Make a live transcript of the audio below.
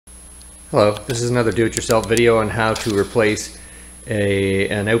Hello, this is another do-it-yourself video on how to replace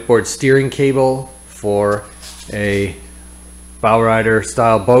an outboard steering cable for a bow rider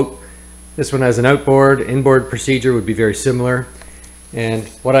style boat. This one has an outboard. Inboard procedure would be very similar. And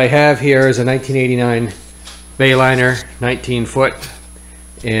what I have here is a 1989 Bayliner, 19 foot,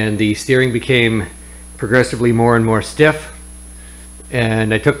 and the steering became progressively more and more stiff.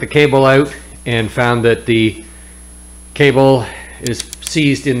 And I took the cable out and found that the cable is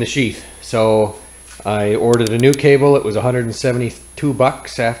seized in the sheath. So I ordered a new cable. It was 172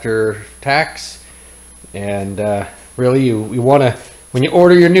 bucks after tax. And really you want to, when you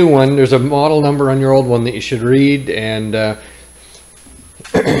order your new one, there's a model number on your old one that you should read. And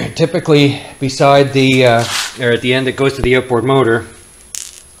typically beside the, or at the end that goes to the outboard motor,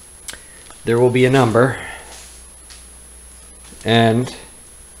 there will be a number. And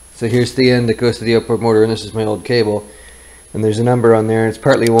so here's the end that goes to the outboard motor, and this is my old cable. And there's a number on there, and it's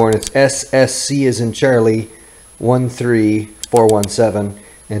partly worn. It's SSC as in Charlie 13417,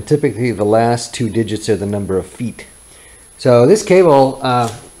 and typically the last two digits are the number of feet. So this cable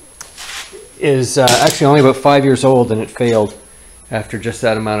is actually only about 5 years old, and it failed after just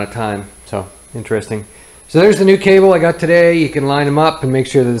that amount of time. So interesting. So there's the new cable I got today. You can line them up and make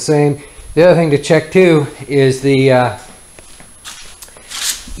sure they're the same. The other thing to check too is the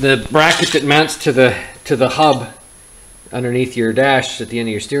bracket that mounts to the hub underneath your dash at the end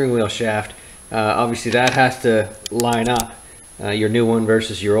of your steering wheel shaft. Obviously that has to line up, your new one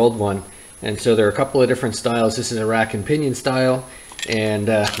versus your old one. And so there are a couple of different styles. This is a rack and pinion style, and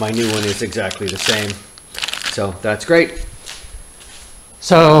my new one is exactly the same. So that's great.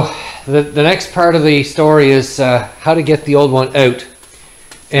 So the next part of the story is how to get the old one out.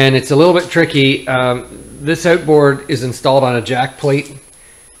 And it's a little bit tricky. This outboard is installed on a jack plate,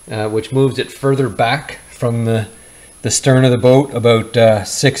 which moves it further back from the stern of the boat about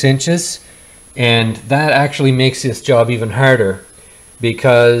 6 inches, and that actually makes this job even harder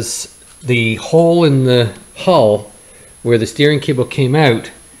because the hole in the hull where the steering cable came out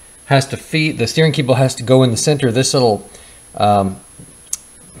has to feed, the steering cable has to go in the center of this little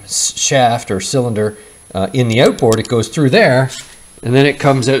shaft or cylinder in the outboard. It goes through there, and then it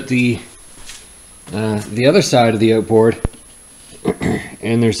comes out the other side of the outboard,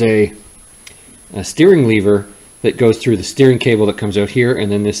 and there's a steering lever that goes through the steering cable that comes out here,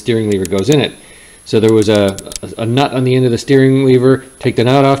 and then this steering lever goes in it. So there was a nut on the end of the steering lever. Take the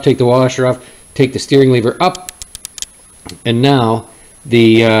nut off, take the washer off, take the steering lever up, and now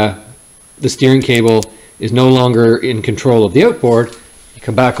the steering cable is no longer in control of the outboard. You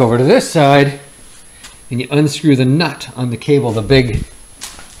come back over to this side and you unscrew the nut on the cable,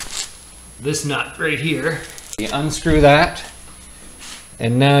 this nut right here. You unscrew that,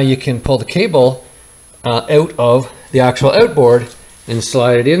 and now you can pull the cable out of the actual outboard and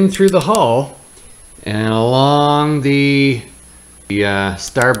slide it in through the hull and along the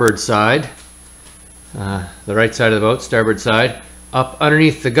starboard side, the right side of the boat, starboard side, up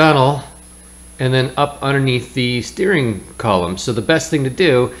underneath the gunnel, and then up underneath the steering column. So the best thing to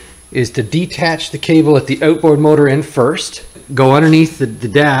do is to detach the cable at the outboard motor end first, go underneath the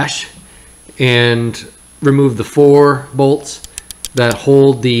dash and remove the 4 bolts that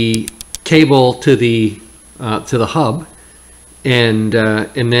hold the cable to the hub, and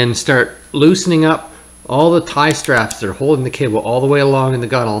then start loosening up all the tie straps that are holding the cable all the way along in the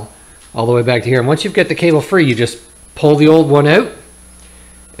gunnel, all the way back to here. And once you've got the cable free, you just pull the old one out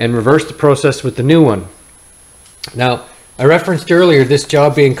and reverse the process with the new one. Now, I referenced earlier this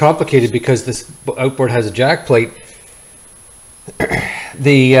job being complicated because this outboard has a jack plate.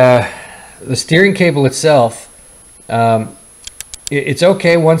 The steering cable itself, it's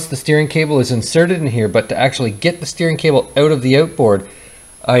okay once the steering cable is inserted in here, but to actually get the steering cable out of the outboard,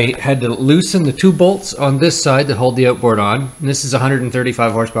 I had to loosen the 2 bolts on this side that hold the outboard on. And this is a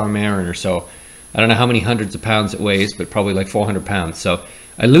 135 horsepower Mariner, so I don't know how many hundreds of pounds it weighs, but probably like 400 pounds. So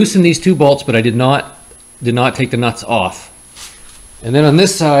I loosened these 2 bolts, but I did not take the nuts off. And then on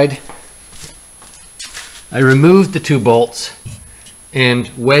this side, I removed the 2 bolts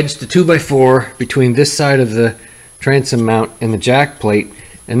and wedged the 2x4 between this side of the transom mount and the jack plate,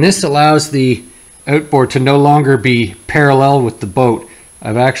 and this allows the outboard to no longer be parallel with the boat.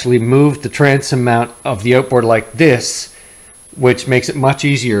 I've actually moved the transom mount of the outboard like this, which makes it much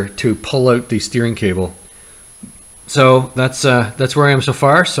easier to pull out the steering cable. So that's where I am so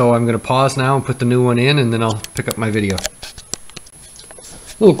far. So I'm going to pause now and put the new one in, and then I'll pick up my video.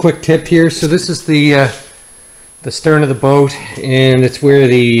 Little quick tip here. So this is the stern of the boat, and it's where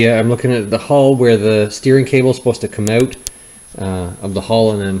I'm looking at the hull where the steering cable is supposed to come out of the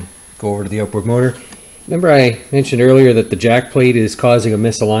hull and then go over to the outboard motor. Remember I mentioned earlier that the jack plate is causing a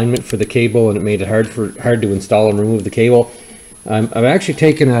misalignment for the cable and it made it hard to install and remove the cable. I've actually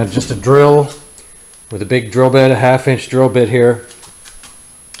taken just a drill with a big drill bit, a 1/2-inch drill bit here,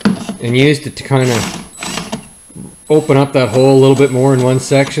 and used it to kind of open up that hole a little bit more in one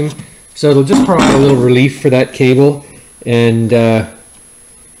section. So it'll just provide a little relief for that cable. And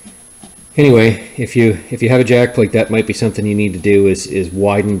anyway, if you have a jack plate, that might be something you need to do is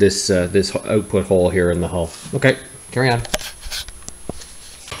widen this this output hole here in the hull. Okay, carry on.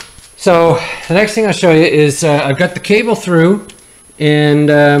 So the next thing I'll show you is I've got the cable through, and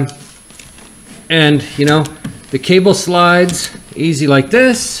you know, the cable slides easy like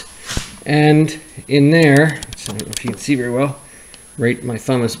this, and in there, I don't know if you can see very well, right, my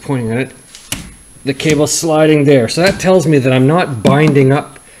thumb is pointing at it, the cable sliding there. So that tells me that I'm not binding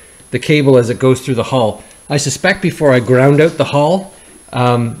up the cable as it goes through the hull. I suspect before I ground out the hull,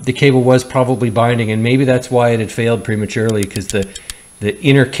 the cable was probably binding, and maybe that's why it had failed prematurely, because the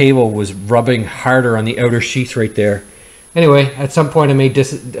inner cable was rubbing harder on the outer sheath right there. Anyway, at some point I may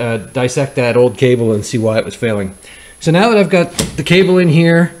dissect that old cable and see why it was failing. So now that I've got the cable in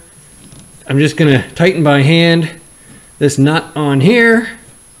here, I'm just going to tighten by hand this nut on here,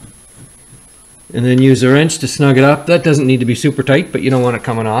 and then use a wrench to snug it up. That doesn't need to be super tight, but you don't want it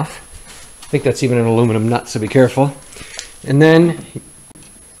coming off. I think that's even an aluminum nut, so be careful. And then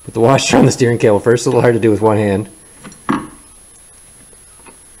put the washer on the steering cable first. It's a little hard to do with one hand.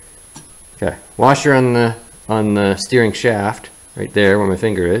 Okay, washer on the steering shaft, right there where my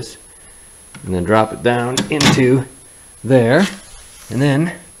finger is, and then drop it down into there, and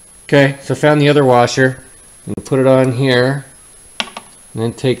then, okay, so found the other washer, and put it on here, and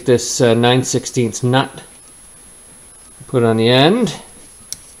then take this 9/16 nut, put it on the end.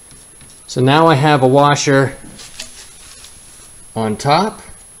 So now I have a washer on top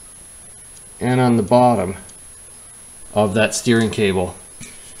and on the bottom of that steering cable.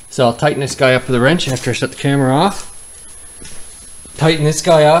 So I'll tighten this guy up with a wrench after I shut the camera off. Tighten this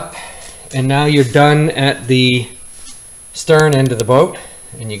guy up, and now you're done at the stern end of the boat,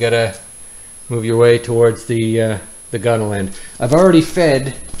 and you gotta move your way towards the gunnel end. I've already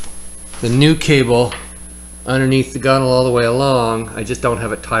fed the new cable underneath the gunnel all the way along. I just don't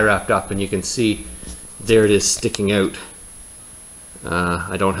have it tie wrapped up, and you can see there it is sticking out.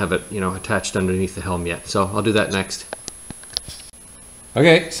 I don't have it, you know, attached underneath the helm yet, so I'll do that next.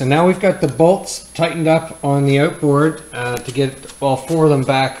 Okay, so now we've got the bolts tightened up on the outboard to get all 4 of them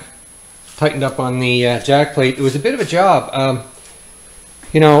back tightened up on the jack plate. It was a bit of a job.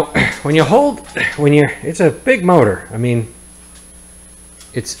 You know, it's a big motor. I mean,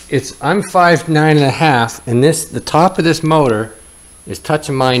 I'm 5'9½", and the top of this motor is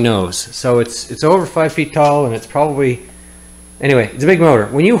touching my nose. So it's over 5 feet tall, and it's probably, anyway, it's a big motor.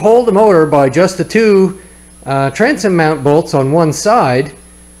 When you hold the motor by just the 2 transom mount bolts on one side,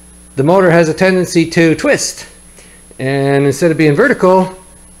 the motor has a tendency to twist, and instead of being vertical,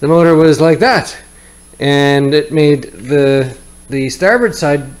 the motor was like that, and it made the starboard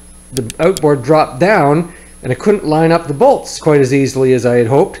side, the outboard, drop down, and I couldn't line up the bolts quite as easily as I had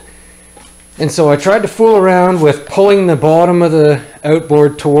hoped. And so I tried to fool around with pulling the bottom of the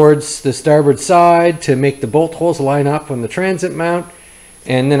outboard towards the starboard side to make the bolt holes line up on the transit mount,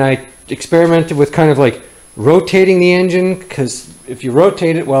 and then I experimented with kind of like rotating the engine, because if you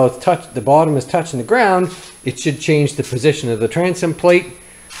rotate it while the bottom is touching the ground, it should change the position of the transom plate,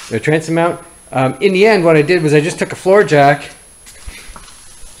 or transom mount. In the end, what I did was I just took a floor jack,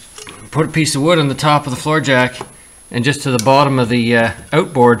 put a piece of wood on the top of the floor jack, and just to the bottom of the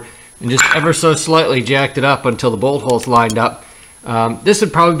outboard, and just ever so slightly jacked it up until the bolt holes lined up. This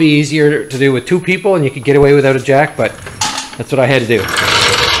would probably be easier to do with 2 people, and you could get away without a jack, but that's what I had to do.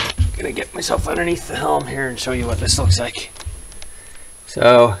 I'm gonna get myself underneath the helm here and show you what this looks like.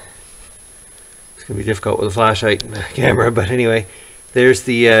 So it's gonna be difficult with a flashlight and a camera, but anyway, there's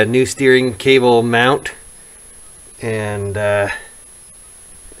the new steering cable mount, and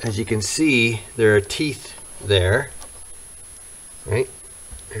as you can see, there are teeth there, right?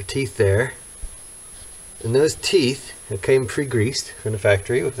 There are teeth there, and those teeth came pre-greased from the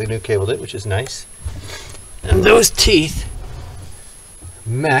factory with the new cable did, which is nice. And those teeth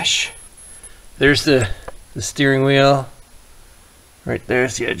mesh. There's the steering wheel. Right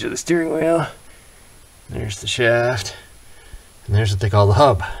there's the edge of the steering wheel. There's the shaft. And there's what they call the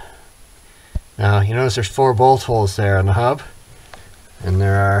hub. Now you notice there's 4 bolt holes there on the hub. And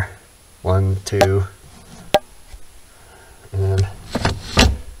there are 1, 2, and then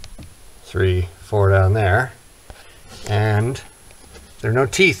 3, 4 down there. And there are no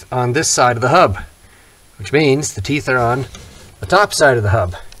teeth on this side of the hub, which means the teeth are on the top side of the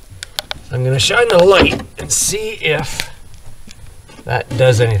hub. I'm going to shine the light and see if that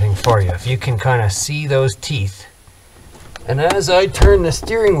does anything for you. If you can kind of see those teeth. And as I turn the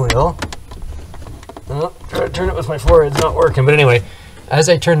steering wheel, oh, try to turn it with my forehead, it's not working, but anyway, as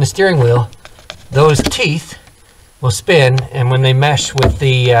I turn the steering wheel, those teeth will spin, and when they mesh with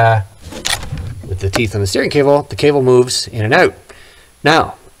the teeth on the steering cable, the cable moves in and out.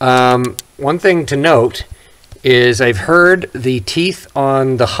 Now, one thing to note is I've heard the teeth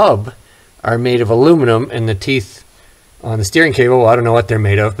on the hub are made of aluminum, and the teeth on the steering cable, well, I don't know what they're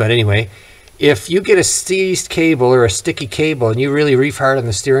made of, but anyway, if you get a seized cable or a sticky cable and you really reef hard on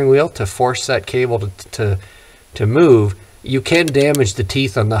the steering wheel to force that cable to move, you can damage the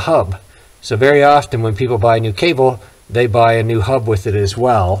teeth on the hub. So very often when people buy a new cable, they buy a new hub with it as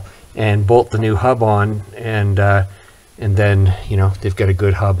well and bolt the new hub on, and then, you know, they've got a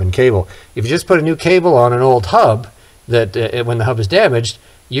good hub and cable. If you just put a new cable on an old hub, that when the hub is damaged,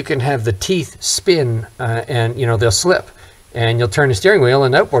 you can have the teeth spin and, you know, they'll slip. And you'll turn the steering wheel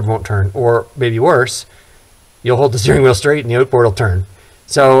and the outboard won't turn. Or maybe worse, you'll hold the steering wheel straight and the outboard will turn.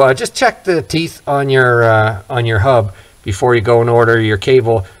 So just check the teeth on your hub before you go and order your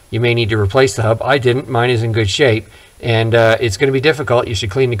cable. You may need to replace the hub. I didn't. Mine is in good shape. And it's going to be difficult. You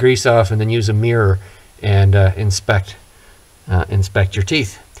should clean the grease off and then use a mirror and inspect your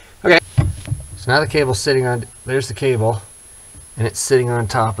teeth. Okay, so now the cable's sitting on, there's the cable, and it's sitting on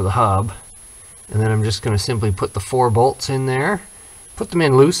top of the hub. And then I'm just going to simply put the 4 bolts in there. Put them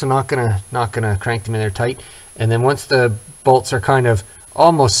in loose. I'm not gonna crank them in there tight. And then once the bolts are kind of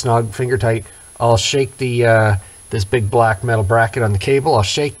almost snug, finger tight, I'll shake the this big black metal bracket on the cable. I'll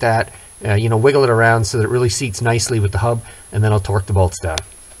shake that, you know, wiggle it around so that it really seats nicely with the hub, and then I'll torque the bolts down.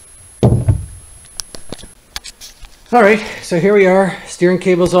 All right, so here we are. Steering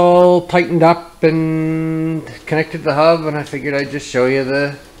cable's all tightened up and connected to the hub, and I figured I'd just show you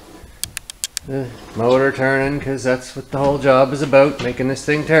the motor turning, because that's what the whole job is about, making this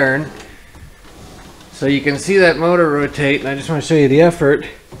thing turn. So you can see that motor rotate, and I just want to show you the effort.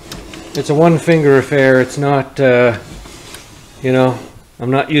 It's a one finger affair. It's not, you know, I'm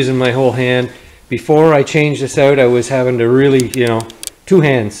not using my whole hand. Before I changed this out, I was having to really, you know, 2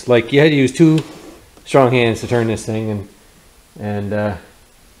 hands. Like, you had to use 2 strong hands to turn this thing, and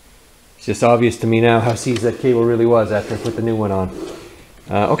it's just obvious to me now how seized that cable really was after I put the new one on.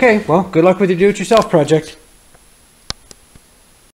 Okay, well, good luck with your do-it-yourself project.